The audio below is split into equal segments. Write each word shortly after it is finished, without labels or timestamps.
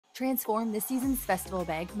Transform this season's festival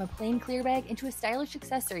bag from a plain clear bag into a stylish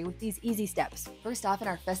accessory with these easy steps. First off, in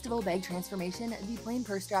our festival bag transformation, the plain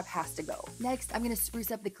purse strap has to go. Next, I'm going to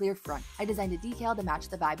spruce up the clear front. I designed a decal to match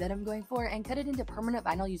the vibe that I'm going for and cut it into permanent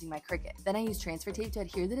vinyl using my Cricut. Then I used transfer tape to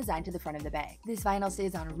adhere the design to the front of the bag. This vinyl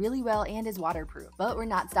stays on really well and is waterproof. But we're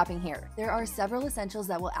not stopping here. There are several essentials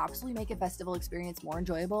that will absolutely make a festival experience more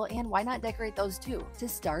enjoyable, and why not decorate those too? To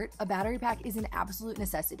start, a battery pack is an absolute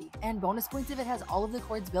necessity, and bonus points if it has all of the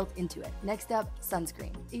cords built into it. Next up,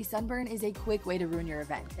 sunscreen. A sunburn is a quick way to ruin your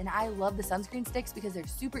event, and I love the sunscreen sticks because they're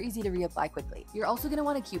super easy to reapply quickly. You're also going to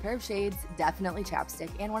want a cute pair of shades, definitely chapstick,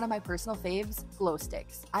 and one of my personal faves, glow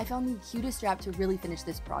sticks. I found the cutest strap to really finish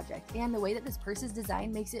this project, and the way that this purse is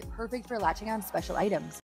designed makes it perfect for latching on special items.